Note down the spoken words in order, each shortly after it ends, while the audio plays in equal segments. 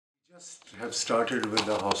must have started with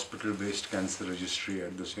a hospital-based cancer registry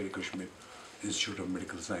at the Kashmir Institute of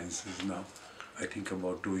Medical Sciences now, I think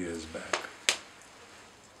about 2 years back.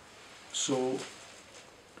 So,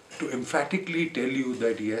 to emphatically tell you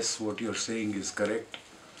that yes, what you're saying is correct,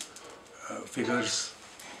 figures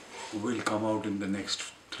will come out in the next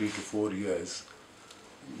 3 to 4 years,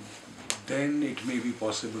 then it may be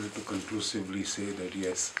possible to conclusively say that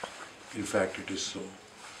yes, in fact it is so.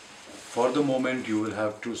 For the moment, you will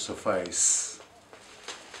have to suffice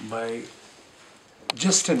by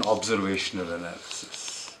just an observational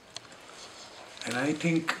analysis. And I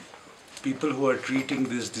think people who are treating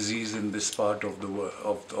this disease in this part of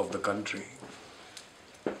the country,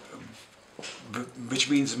 which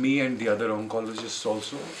means me and the other oncologists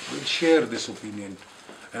also, will share this opinion.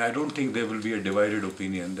 And I don't think there will be a divided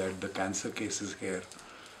opinion that the cancer cases here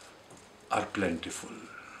are plentiful.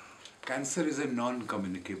 Cancer is a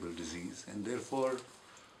non-communicable disease, and therefore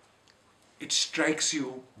it strikes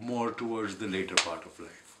you more towards the later part of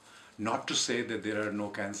life. Not to say that there are no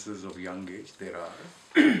cancers of young age, there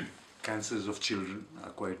are. Cancers of children are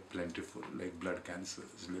quite plentiful, like blood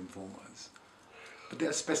cancers, lymphomas, but they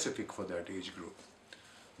are specific for that age group.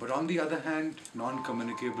 But on the other hand,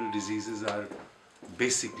 non-communicable diseases are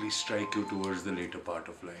basically strike you towards the later part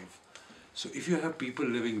of life. So if you have people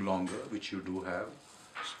living longer, which you do have,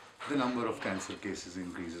 the number of cancer cases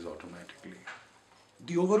increases automatically.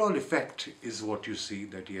 The overall effect is what you see,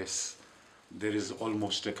 that yes, there is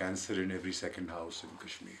almost a cancer in every second house in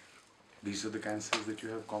Kashmir. These are the cancers that you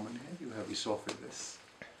have common here. You have esophagus,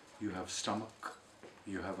 you have stomach,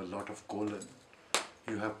 you have a lot of colon,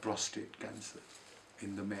 you have prostate cancer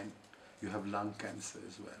in the men, you have lung cancer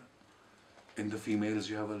as well. In the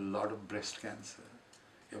females, you have a lot of breast cancer,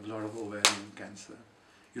 you have a lot of ovarian cancer.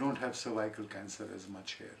 You don't have cervical cancer as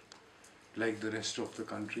much here. Like the rest of the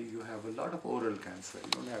country, you have a lot of oral cancer.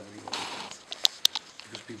 You don't have any oral cancer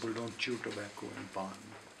because people don't chew tobacco and pan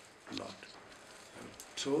a lot.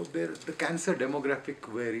 So the cancer demographic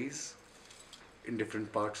varies in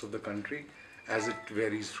different parts of the country as it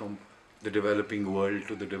varies from the developing world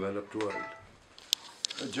to the developed world.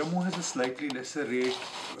 Jammu has a slightly lesser rate,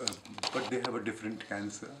 but they have a different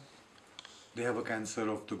cancer. They have a cancer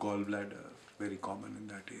of the gallbladder, very common in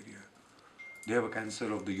that area. They have a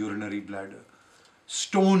cancer of the urinary bladder.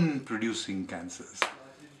 Stone-producing cancers,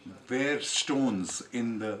 where stones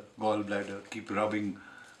in the gallbladder keep rubbing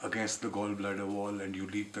against the gallbladder wall and you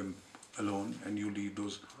leave them alone and you leave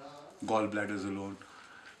those gallbladders alone.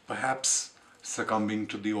 Perhaps succumbing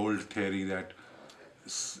to the old theory that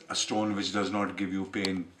a stone which does not give you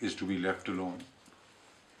pain is to be left alone.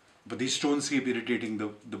 But these stones keep irritating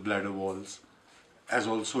the bladder walls, as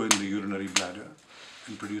also in the urinary bladder,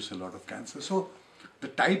 and produce a lot of cancer. So the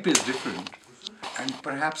type is different, and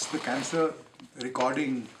perhaps the cancer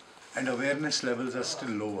recording and awareness levels are still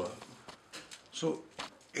lower. So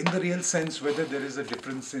in the real sense, whether there is a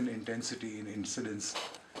difference in intensity, in incidence,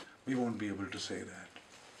 we won't be able to say that.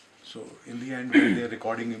 So in the end, when their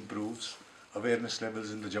recording improves, awareness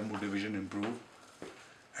levels in the Jammu division improve,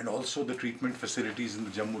 and also the treatment facilities in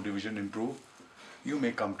the Jammu division improve, you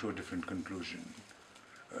may come to a different conclusion.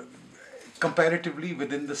 Comparatively,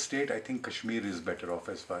 within the state, I think Kashmir is better off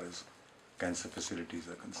as far as cancer facilities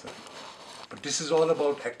are concerned. But this is all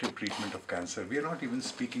about active treatment of cancer. We are not even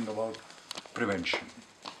speaking about prevention.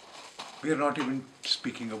 We are not even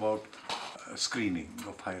speaking about screening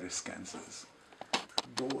of high-risk cancers,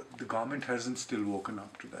 though the government hasn't still woken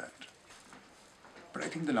up to that. But I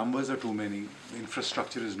think the numbers are too many, the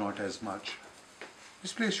infrastructure is not as much.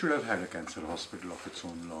 This place should have had a cancer hospital of its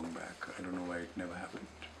own long back. I don't know why it never happened.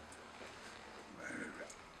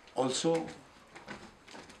 Also,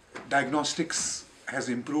 diagnostics has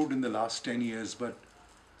improved in the last 10 years, but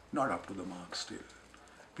not up to the mark still.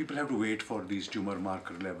 People have to wait for these tumor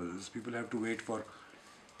marker levels. People have to wait for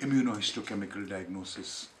immunohistochemical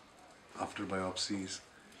diagnosis after biopsies.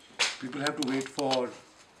 People have to wait for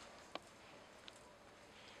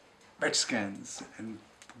PET scans and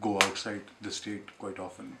go outside the state quite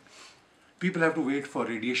often. People have to wait for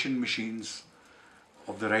radiation machines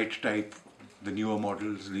of the right type, the newer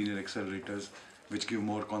models, linear accelerators, which give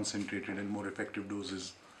more concentrated and more effective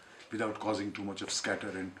doses without causing too much of scatter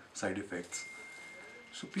and side effects.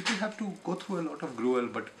 So people have to go through a lot of gruel,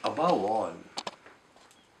 but above all,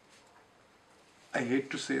 I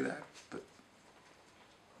hate to say that, but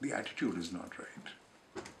the attitude is not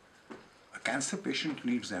right. A cancer patient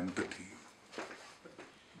needs empathy.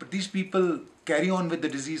 But these people carry on with the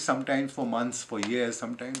disease sometimes for months, for years,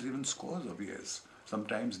 sometimes even scores of years,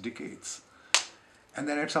 sometimes decades. And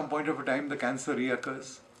then at some point of a time, the cancer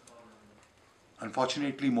reoccurs.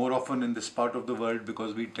 Unfortunately, more often in this part of the world,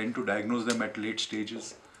 because we tend to diagnose them at late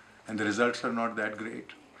stages and the results are not that great.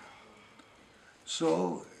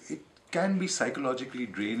 So it can be psychologically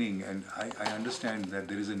draining, and I understand that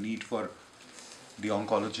there is a need for the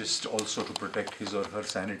oncologist also to protect his or her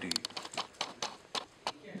sanity.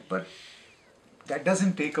 But that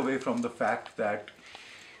doesn't take away from the fact that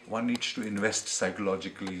one needs to invest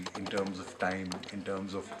psychologically in terms of time, in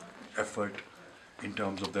terms of effort, in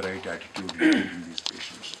terms of the right attitude in these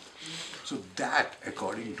patients. So that,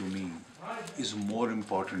 according to me, is more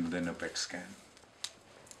important than a PET scan.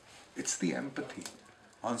 It's the empathy.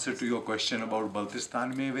 Answer to your question about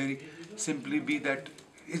Baltistan may very simply be that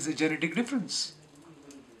it's a genetic difference.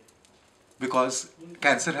 Because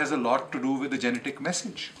cancer has a lot to do with the genetic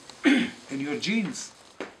message in your genes.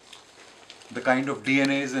 The kind of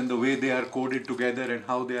DNAs and the way they are coded together and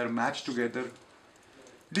how they are matched together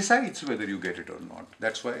decides whether you get it or not.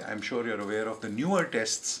 That's why I'm sure you're aware of the newer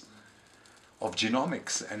tests of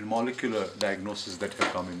genomics and molecular diagnosis that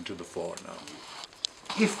have come into the fore now.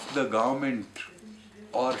 If the government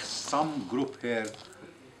or some group here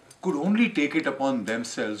could only take it upon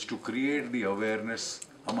themselves to create the awareness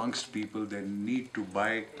amongst people that need to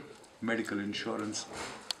buy medical insurance,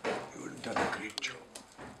 you would have done a great job.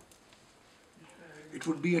 It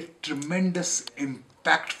would be a tremendous,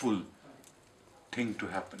 impactful thing to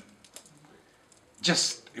happen.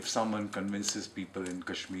 Just if someone convinces people in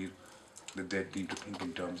Kashmir that they need to think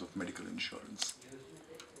in terms of medical insurance.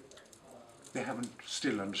 They haven't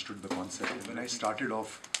still understood the concept. When I started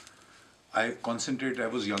off, I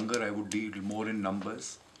was younger, I would deal more in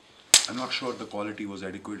numbers. I'm not sure the quality was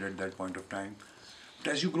adequate at that point of time.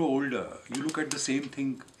 But as you grow older, you look at the same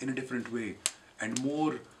thing in a different way, and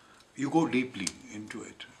more, you go deeply into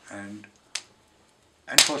it. And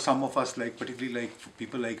for some of us, particularly like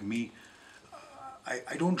people like me,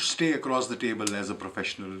 I don't stay across the table as a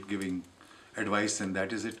professional giving advice, and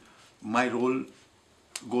that is it. My role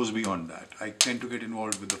goes beyond that. I tend to get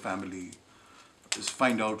involved with the family, just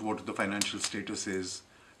find out what the financial status is,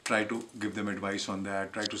 try to give them advice on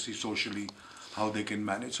that, try to see socially how they can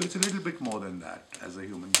manage. So it's a little bit more than that as a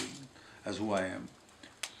human being, as who I am.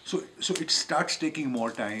 So it starts taking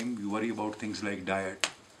more time. You worry about things like diet,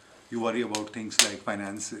 you worry about things like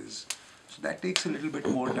finances. So that takes a little bit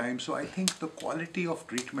more time. So I think the quality of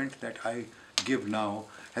treatment that I give now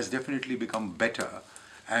has definitely become better,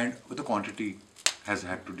 and the quantity has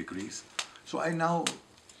had to decrease. So I now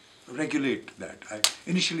regulate that.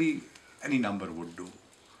 Initially, any number would do,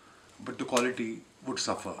 but the quality would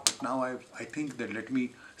suffer. But now I think that let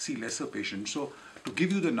me see lesser patients. So to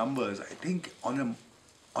give you the numbers, I think in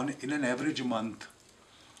an average month,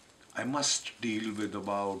 I must deal with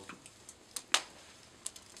about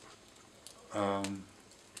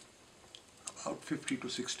 50 to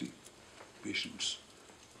 60 patients,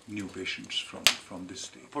 new patients from this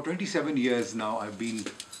state. For 27 years now, I've been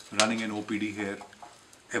running an OPD here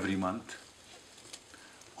every month.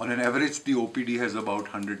 On an average, the OPD has about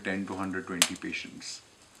 110 to 120 patients.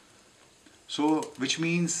 So, which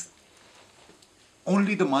means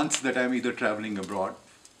only the months that I'm either traveling abroad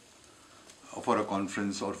for a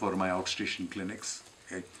conference or for my outstation clinics.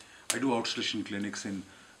 I do outstation clinics in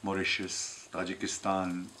Mauritius,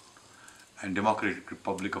 Tajikistan, and Democratic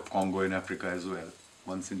Republic of Congo in Africa as well,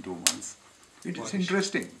 once in 2 months. It's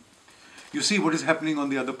interesting. You see what is happening on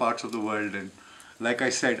the other parts of the world, and like I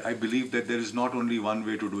said, I believe that there is not only one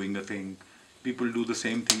way to doing a thing. People do the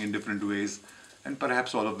same thing in different ways, and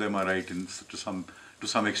perhaps all of them are right to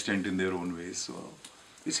some extent in their own ways. So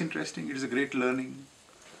it's interesting. It is a great learning.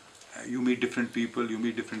 You meet different people, you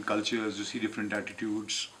meet different cultures, you see different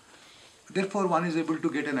attitudes. Therefore, one is able to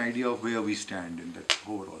get an idea of where we stand in that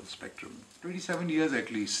overall spectrum. 27 years at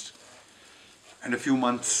least, and a few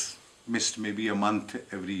months missed, maybe a month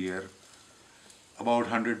every year. About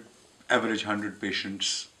average 100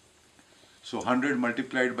 patients. So 100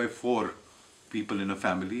 multiplied by 4 people in a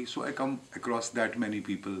family. So I come across that many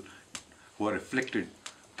people who are afflicted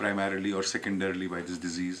primarily or secondarily by this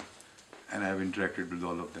disease, and I have interacted with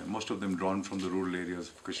all of them. Most of them drawn from the rural areas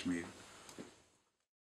of Kashmir.